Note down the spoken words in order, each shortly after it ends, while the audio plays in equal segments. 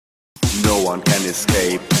no one can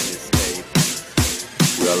escape.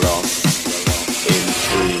 We are lost in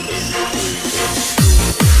dreams.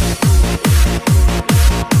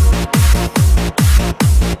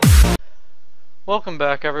 Welcome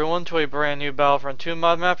back everyone to a brand new Battlefront 2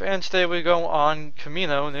 mod map, and today we go on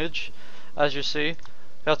Kaminownage. As you see,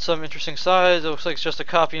 got some interesting sides. It looks like it's just a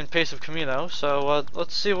copy and paste of Kamino, so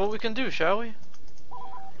let's see what we can do, shall we?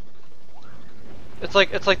 It's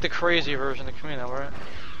like the crazy version of Kamino, right?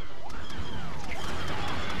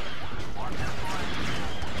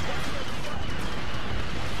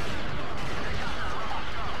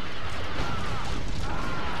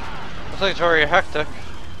 Looks like it's very hectic.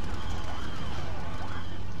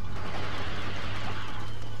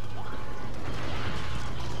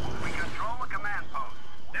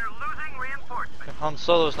 Han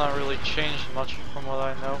Solo's not really changed much from what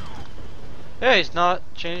I know. Yeah, he's not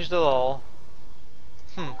changed at all.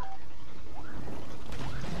 We've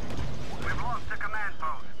lost the command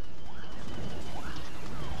post.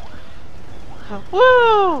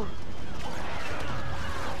 Woo!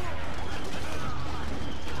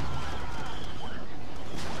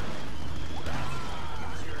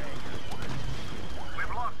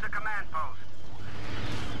 We've lost the command post.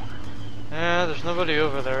 Yeah, there's nobody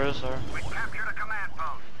over there, is there? We captured a command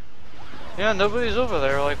post. Yeah, nobody's over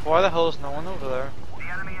there. Like, why the hell is no one over there? The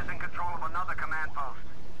enemy is in control of another command post.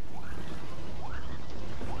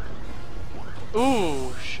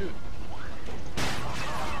 Ooh, shoot.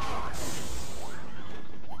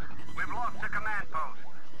 We've lost the command post.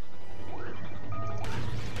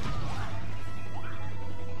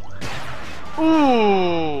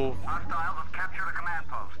 Ooh! Hostiles have captured a command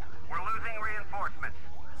post. We're losing reinforcements.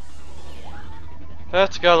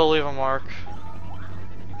 That's gotta leave a mark.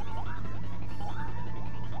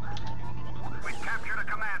 We captured a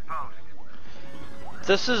command post.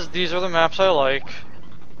 These are the maps I like.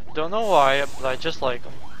 Don't know why, but I just like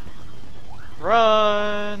them.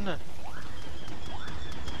 Run!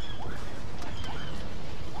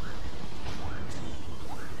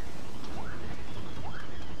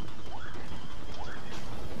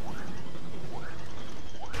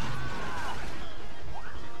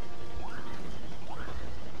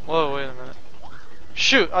 Whoa, wait a minute.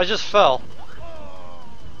 Shoot, I just fell.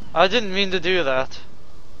 I didn't mean to do that.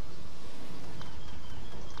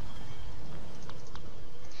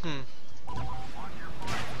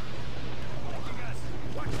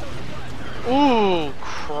 Ooh,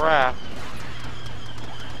 crap.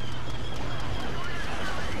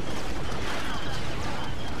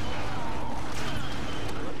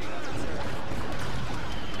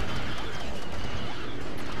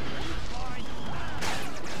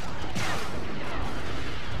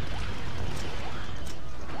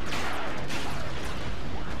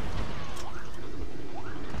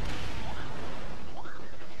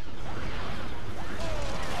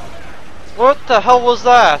 What the hell was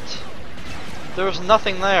that? There was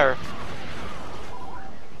nothing there.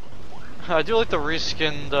 I do like the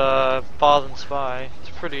reskinned Father and Spy. It's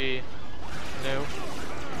pretty new.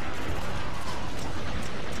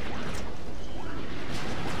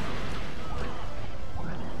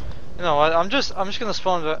 You know what? I'm just gonna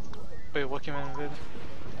spawn the. Wait, what came in, baby?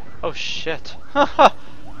 Oh shit! Haha!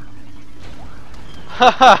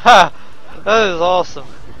 Haha! That is awesome.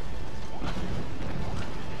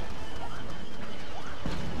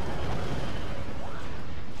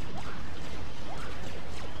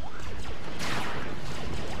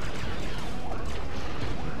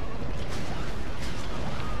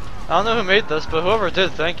 I don't know who made this, but whoever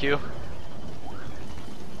did, thank you.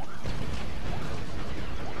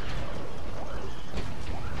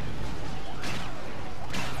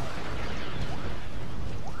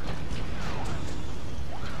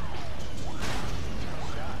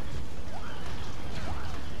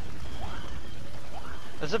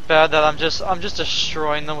 Is it bad that I'm just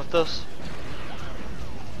destroying them with this?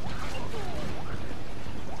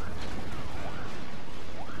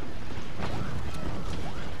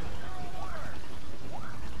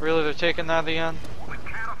 Really, they're taking that again? We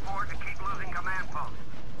can't afford to keep losing command posts.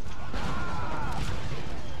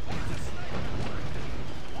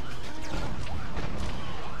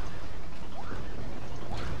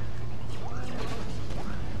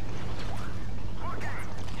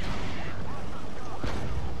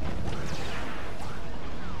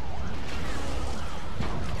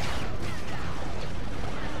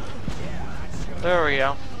 There we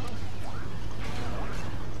go.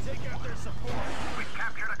 We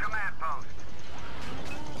captured a command post.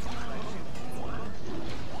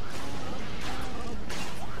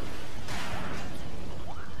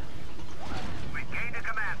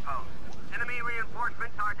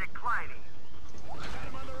 Reinforcements are declining. Got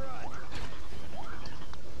him on the run.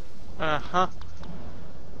 Uh-huh.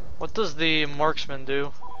 What does the marksman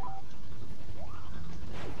do?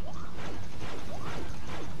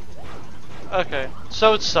 Okay,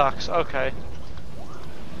 so it sucks. Okay.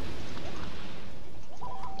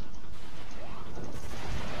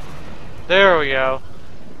 There we go.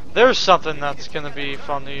 There's something that's gonna be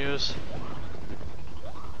fun to use.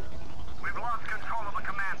 We've lost control of the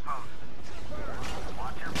command post.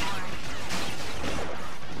 Watch your flank.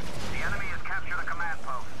 The enemy has captured a command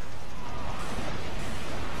post.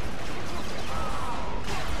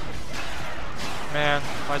 Man,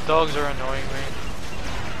 my dogs are annoying me.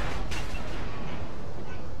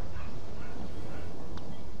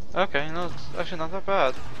 Okay, no, it's actually not that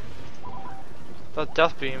bad. That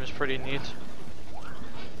death beam is pretty neat.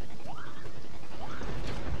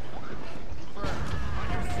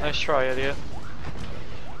 Nice try, idiot.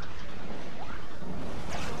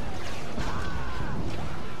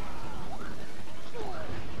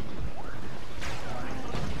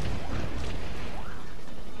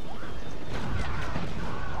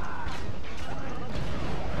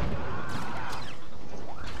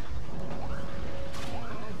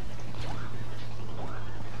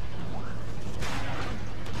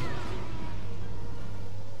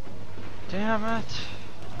 Damn it.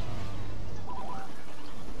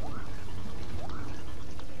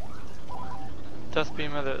 Death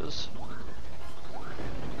beam it is.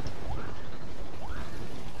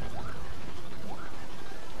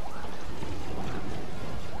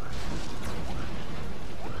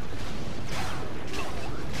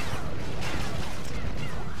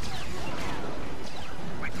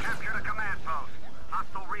 We captured a command post.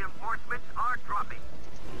 Hostile reinforcements are dropping.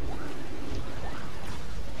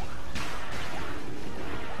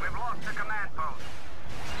 We've lost the command post.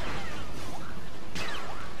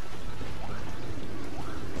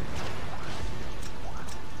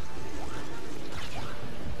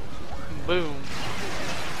 Boom.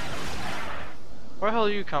 Where the hell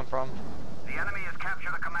do you come from? The enemy has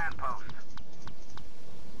captured a command post.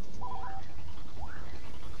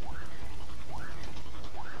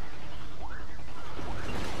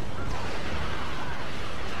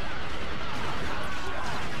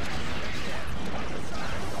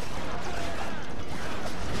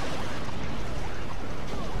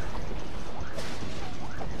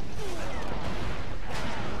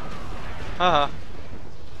 Haha.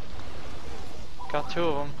 Got two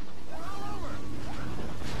of them.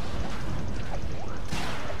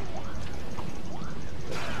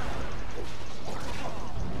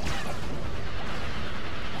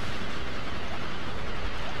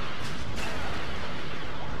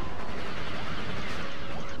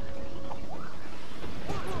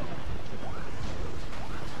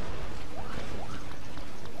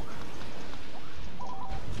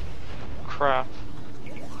 Crap.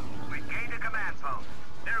 We gained a command post.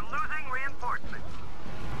 They're losing reinforcements.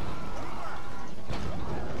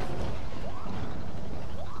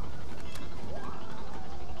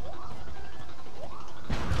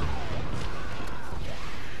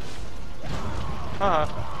 Haha.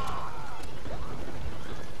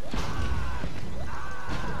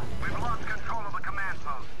 We've lost control of the command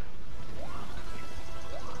post.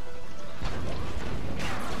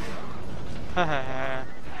 Haha.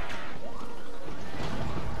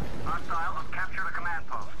 Hostiles have captured a command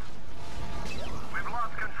post. We've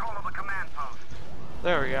lost control of the command post.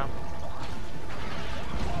 There we go.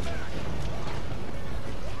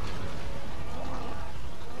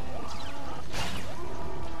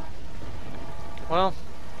 Well,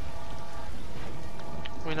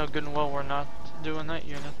 we know good and well we're not doing that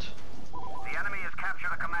unit. The enemy has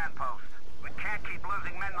captured a command post. We can't keep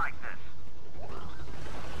losing men like this.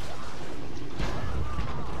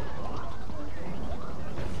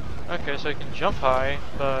 Okay, so I can jump high,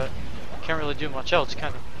 but can't really do much else,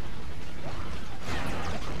 kind of.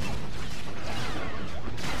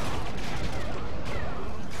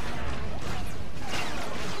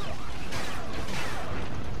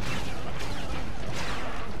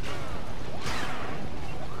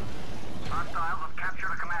 Hostiles have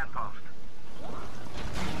captured a command post.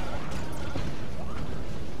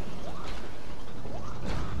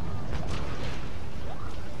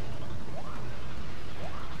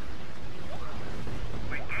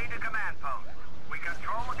 We gained a command post. We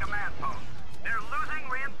control a command post. They're losing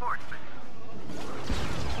reinforcements.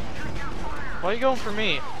 Why are you going for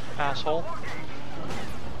me, asshole?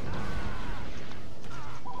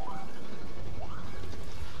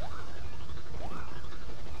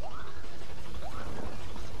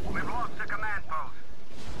 We've lost the command post.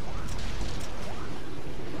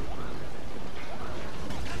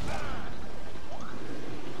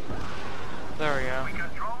 There we go. We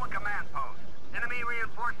control a command post. Enemy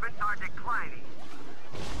reinforcements reinforcements are declining.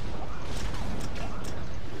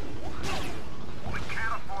 We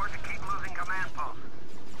can't afford to keep losing command posts.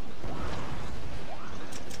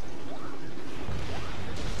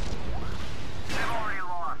 They've already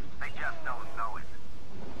lost. They just don't know it.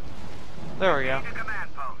 There we go. Need a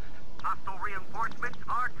command post. Hostile reinforcements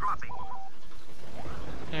are dropping.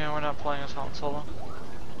 Yeah, we're not playing as Han Solo.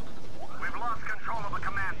 We've lost control of a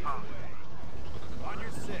command post. On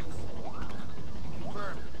your 6.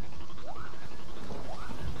 Confirmed.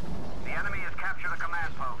 The enemy has captured a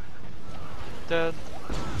command post. Dead.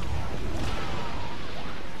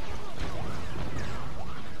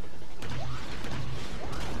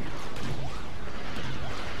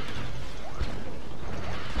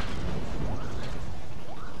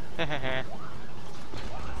 Hehehe.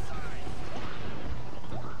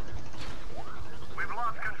 We've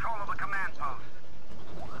lost control of a command post.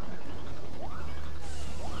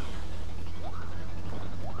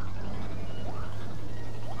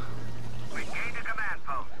 We gained a command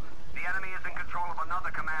post. The enemy is in control of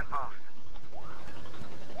another command post.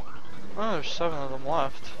 Oh, there's 7 of them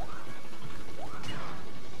left.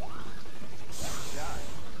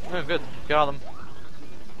 Oh, good. Got him.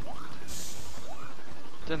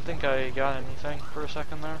 Didn't think I got anything for a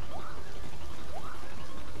second there.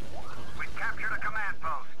 We've captured a command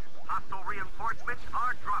post. Hostile reinforcements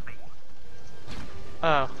are dropping.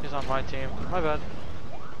 Oh, he's on my team. My bad.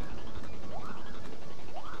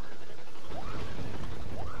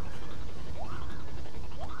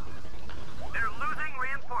 They're losing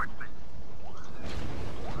reinforcements.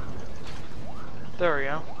 There we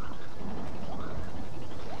go.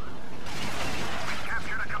 We've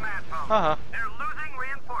captured a command post. Haha. They're losing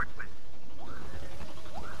reinforcements.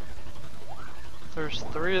 There's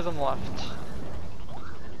 3 of them left.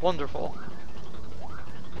 Wonderful.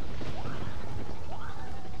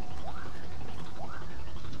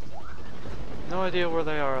 No idea where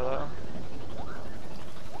they are though.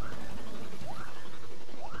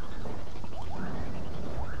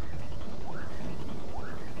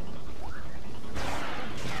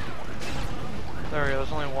 There we go,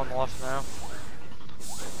 there's only 1 left now.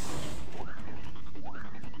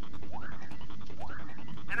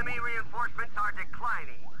 Enemy reinforcements are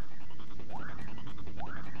declining.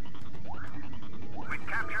 We've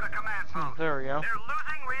captured a command post. There we go. They're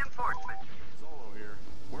losing reinforcements. Solo here.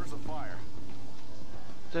 Where's the fire?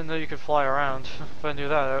 Didn't know you could fly around. If I knew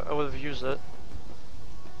that, I would have used it.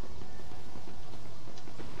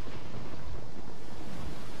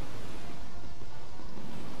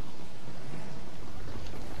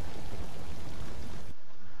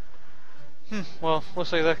 Well,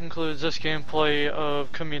 looks like that concludes this gameplay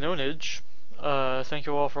of Kaminownage. Thank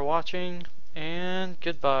you all for watching, and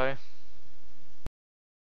goodbye.